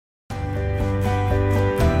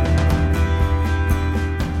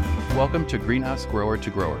Welcome to Greenhouse Grower to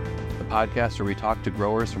Grower, the podcast where we talk to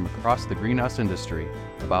growers from across the greenhouse industry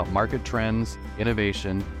about market trends,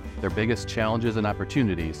 innovation, their biggest challenges and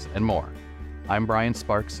opportunities, and more. I'm Brian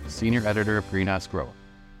Sparks, Senior Editor of Greenhouse Grower.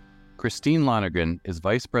 Kristine Lonergan is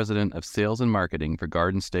Vice President of Sales and Marketing for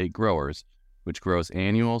Garden State Growers, which grows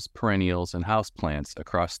annuals, perennials, and houseplants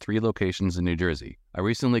across 3 locations in New Jersey. I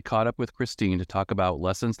recently caught up with Kristine to talk about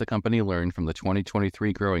lessons the company learned from the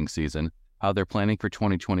 2023 growing season, how they're planning for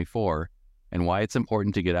 2024, and why it's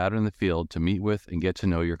important to get out in the field to meet with and get to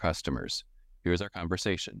know your customers. Here's our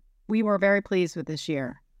conversation. We were very pleased with this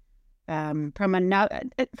year from a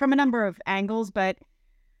number of angles, but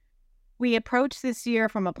we approached this year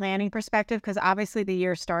from a planning perspective because obviously the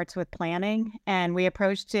year starts with planning, and we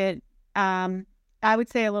approached it, I would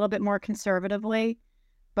say, a little bit more conservatively,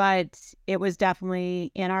 but it was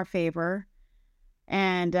definitely in our favor.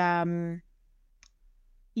 And,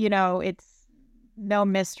 it's no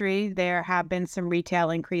mystery. There have been some retail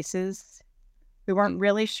increases. We weren't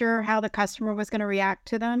really sure how the customer was going to react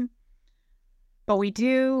to them, but we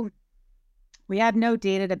have no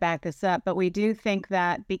data to back this up, but we do think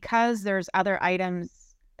that because there's other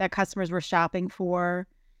items that customers were shopping for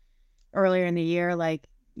earlier in the year, like,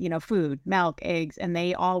 food, milk, eggs, and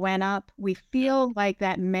they all went up, we feel like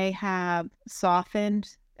that may have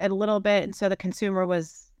softened a little bit. And so the consumer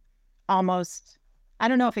was almost, I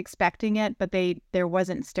don't know if expecting it, but there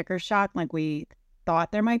wasn't sticker shock like we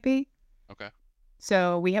thought there might be. Okay.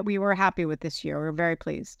 So we were happy with this year. We were very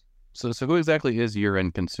pleased. So who exactly is your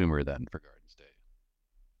end consumer then for Garden State?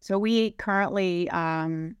 So we currently,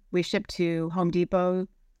 we ship to Home Depot,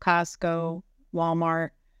 Costco, Walmart,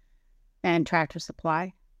 and Tractor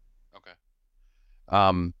Supply. Okay.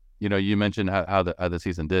 You mentioned how the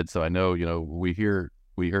season did. So I know, we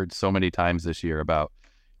heard so many times this year about,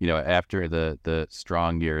 after the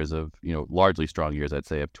strong years of, largely strong years, I'd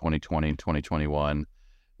say, of 2020 and 2021,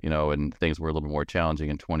 and things were a little bit more challenging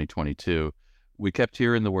in 2022. We kept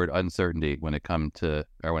hearing the word uncertainty when it came to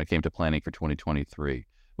planning for 2023.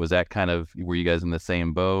 Was that were you guys in the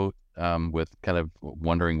same boat with kind of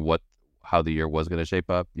wondering how the year was going to shape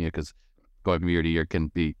up? Because going from year to year can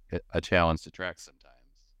be a challenge to track sometimes.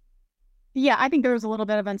 Yeah, I think there was a little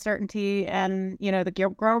bit of uncertainty, and,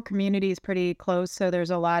 the grower community is pretty close. So there's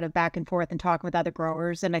a lot of back and forth and talking with other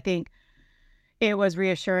growers. And I think it was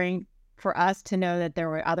reassuring for us to know that there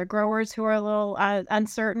were other growers who are a little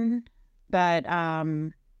uncertain. But,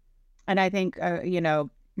 and I think,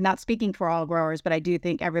 not speaking for all growers, but I do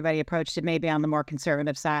think everybody approached it maybe on the more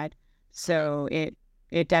conservative side. So it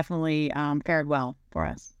definitely fared well for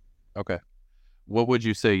us. Okay. What would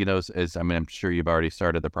you say, I'm sure you've already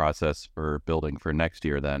started the process for building for next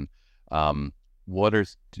year then. What do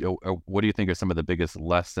you think are some of the biggest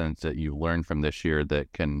lessons that you learned from this year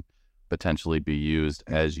that can potentially be used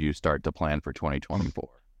as you start to plan for 2024?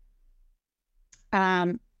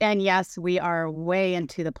 And yes, we are way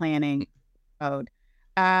into the planning mode.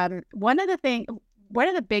 One of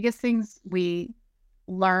the biggest things we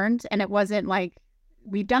learned, and it wasn't like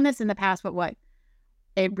we've done this in the past, but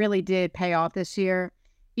it really did pay off this year.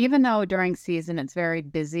 Even though during season it's very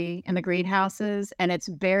busy in the greenhouses and it's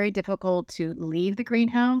very difficult to leave the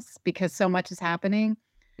greenhouse because so much is happening,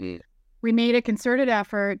 we made a concerted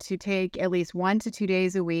effort to take at least 1 to 2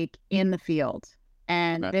 days a week in the field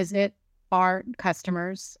and visit our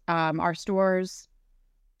customers, our stores,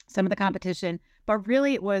 some of the competition. But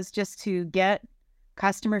really it was just to get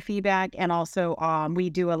customer feedback, and also we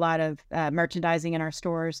do a lot of merchandising in our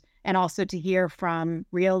stores, and also to hear from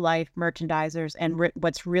real life merchandisers and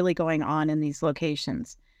what's really going on in these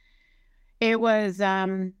locations. It was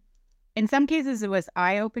in some cases it was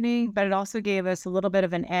eye-opening, but it also gave us a little bit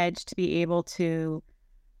of an edge to be able to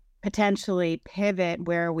potentially pivot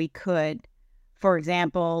where we could. For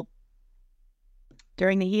example,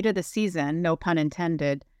 during the heat of the season, no pun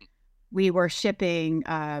intended, we were shipping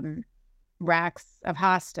racks of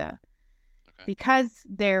hosta. Okay. Because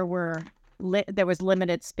there was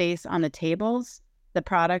limited space on the tables. The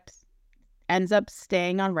product ends up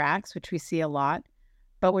staying on racks, which we see a lot.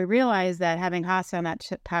 But we realized that having hosta on that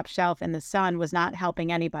top shelf in the sun was not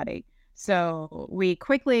helping anybody. So we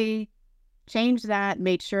quickly changed that,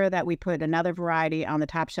 made sure that we put another variety on the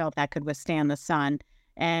top shelf that could withstand the sun.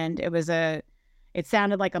 And it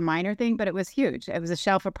sounded like a minor thing, but it was huge. It was a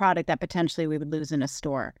shelf of product that potentially we would lose in a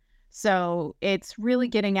store. So it's really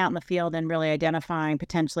getting out in the field and really identifying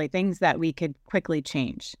potentially things that we could quickly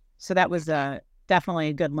change. So that was definitely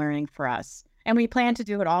a good learning for us. And we plan to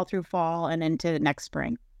do it all through fall and into next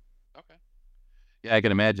spring. Okay. Yeah, I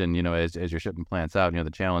can imagine, as you're shipping plants out, the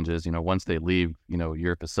challenge is, once they leave,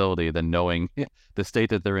 your facility, then knowing the state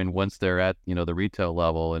that they're in once they're at, the retail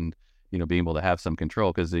level, and being able to have some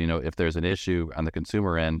control, because, if there's an issue on the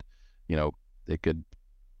consumer end, it could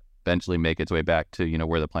eventually make its way back to,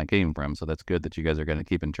 where the plant came from. So that's good that you guys are going to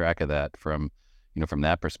keep in track of that from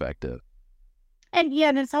that perspective. And yeah,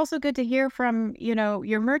 and it's also good to hear from,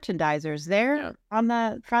 your merchandisers. They're on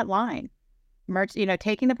the front line,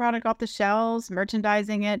 taking the product off the shelves,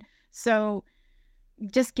 merchandising it. So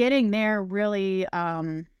just getting their really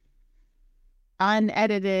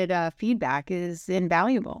unedited feedback is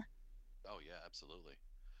invaluable. Oh yeah, absolutely.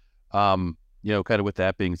 Kind of with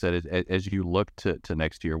that being said, as you look to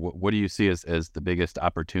next year, what do you see as the biggest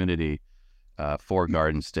opportunity for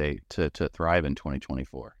Garden State to thrive in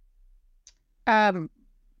 2024?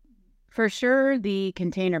 For sure, the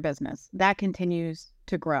container business that continues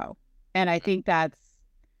to grow. And I think that's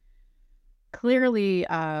clearly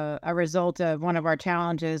a result of one of our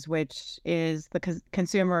challenges, which is the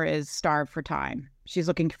consumer is starved for time. She's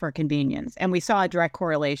looking for convenience. And we saw a direct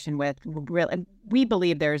correlation with we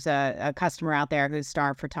believe there's a customer out there who's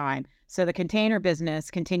starved for time. So the container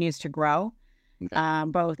business continues to grow,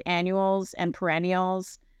 both annuals and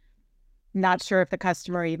perennials. Not sure if the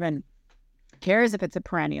customer even cares if it's a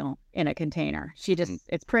perennial in a container.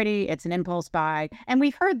 It's pretty, it's an impulse buy. And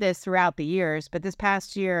we've heard this throughout the years, but this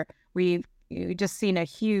past year, we've just seen a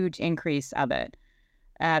huge increase of it.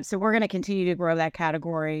 So we're going to continue to grow that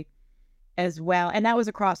category as well. And that was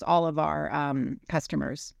across all of our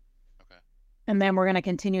customers. Okay. And then we're going to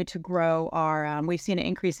continue to grow we've seen an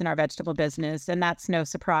increase in our vegetable business, and that's no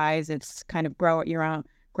surprise. It's kind of grow your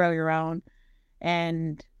own.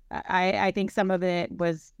 And I think some of it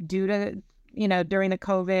was due to, during the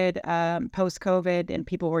COVID, post-COVID, and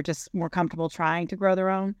people were just more comfortable trying to grow their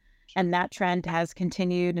own. And that trend has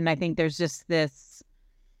continued. And I think there's just this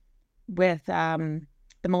with the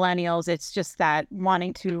millennials, it's just that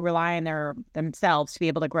wanting to rely on themselves to be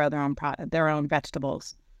able to grow their own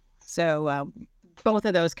vegetables. So both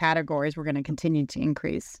of those categories we're going to continue to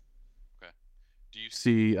increase. Okay. Do you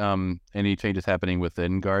see any changes happening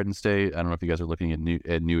within Garden State? I don't know if you guys are looking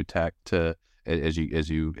at new tech as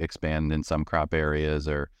you expand in some crop areas,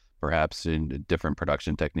 or perhaps in different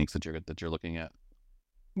production techniques that you're looking at.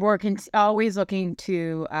 We're always looking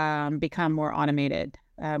to become more automated.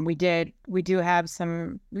 We do have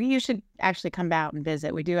some. You should actually come out and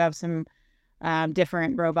visit. We do have some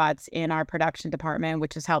different robots in our production department,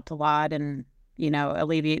 which has helped a lot and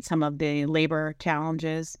alleviate some of the labor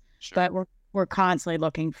challenges. Sure. But we're constantly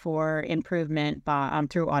looking for improvement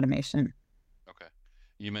through automation. Okay,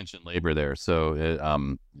 you mentioned labor there, so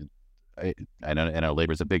I know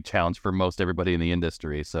labor is a big challenge for most everybody in the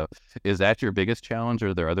industry. So is that your biggest challenge, or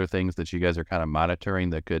are there other things that you guys are kind of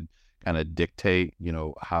monitoring that could kind of dictate,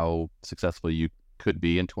 how successful you could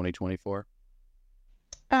be in 2024?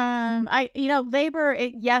 Labor,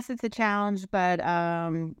 yes, it's a challenge, but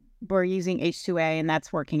we're using H2A, and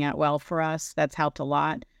that's working out well for us. That's helped a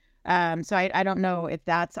lot. So I don't know if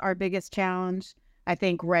that's our biggest challenge. I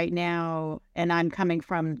think right now, and I'm coming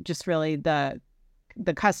from just really the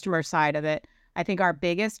customer side of it, I think our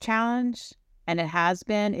biggest challenge, and it has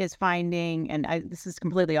been, is finding, this is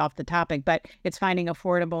completely off the topic, but it's finding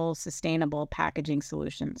affordable, sustainable packaging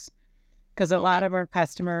solutions. Because a lot of our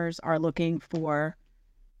customers are looking for,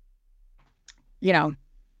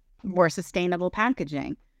 more sustainable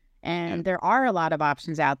packaging. And there are a lot of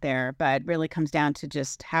options out there, but it really comes down to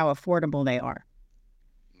just how affordable they are.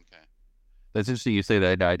 Okay. That's interesting you say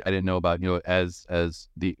that. I didn't know about, as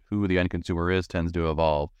who the end consumer tends to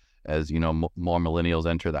evolve as, more millennials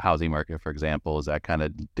enter the housing market, for example. Is that kind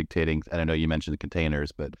of dictating? I don't know, you mentioned the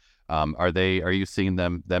containers, but are you seeing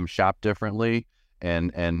them shop differently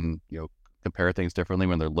and compare things differently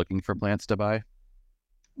when they're looking for plants to buy?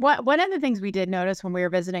 One of the things we did notice when we were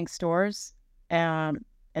visiting stores,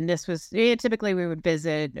 and this was typically we would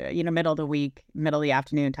visit, middle of the week, middle of the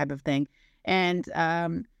afternoon type of thing. And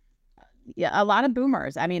a lot of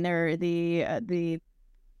boomers. I mean, they're the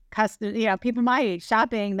people my age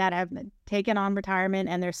shopping that have taken on retirement,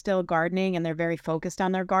 and they're still gardening, and they're very focused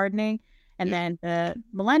on their gardening. And then the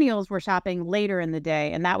millennials were shopping later in the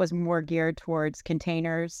day, and that was more geared towards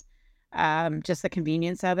containers, just the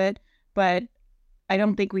convenience of it. But I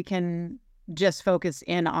don't think we can just focus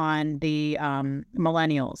in on the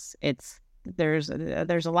millennials. There's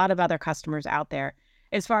a lot of other customers out there.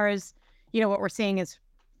 As far as what we're seeing is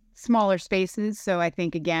smaller spaces. So I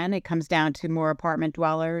think again it comes down to more apartment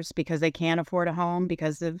dwellers because they can't afford a home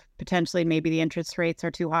because of potentially maybe the interest rates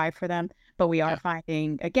are too high for them. But we are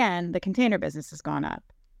finding again the container business has gone up.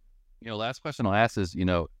 Last question I'll ask is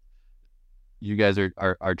you guys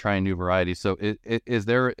are trying new varieties. So is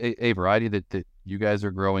there a variety that you guys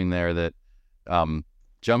are growing there that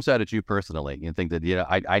jumps out at you personally? You think that,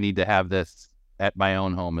 I need to have this at my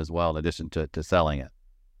own home as well, in addition to selling it?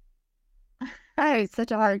 Oh, it's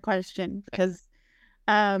such a hard question because,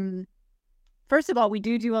 first of all, we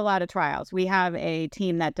do a lot of trials. We have a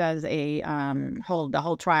team that does the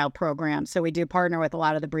whole trial program. So we do partner with a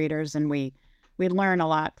lot of the breeders, and we learn a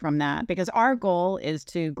lot from that, because our goal is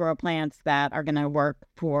to grow plants that are going to work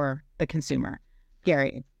for the consumer,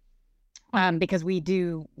 Gary. Because we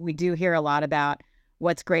do hear a lot about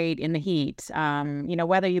what's great in the heat.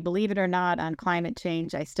 Whether you believe it or not on climate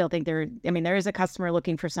change, I still think there is a customer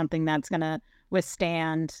looking for something that's going to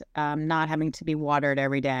withstand not having to be watered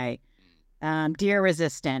every day. Deer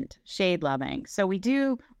resistant, shade loving. So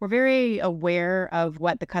we're very aware of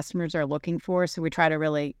what the customers are looking for. So we try to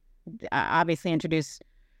really obviously introduce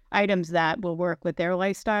items that will work with their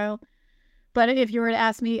lifestyle. But if you were to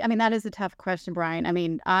ask me, that is a tough question,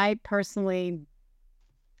 Brian. I personally,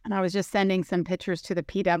 and I was just sending some pictures to the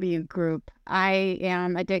PW group, I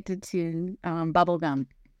am addicted to bubble gum.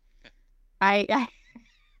 I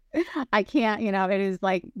can't, it is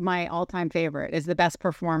like my all-time favorite. It's the best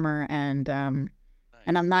performer, and nice.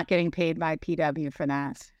 And I'm not getting paid by PW for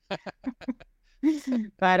that.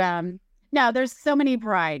 But no, there's so many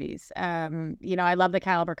varieties. I love the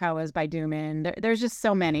Caliber Koas by Dooman. There's just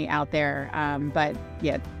so many out there. But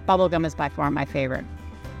yeah, bubblegum is by far my favorite.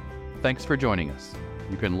 Thanks for joining us.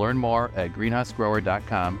 You can learn more at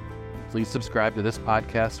greenhousegrower.com. Please subscribe to this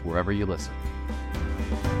podcast wherever you listen.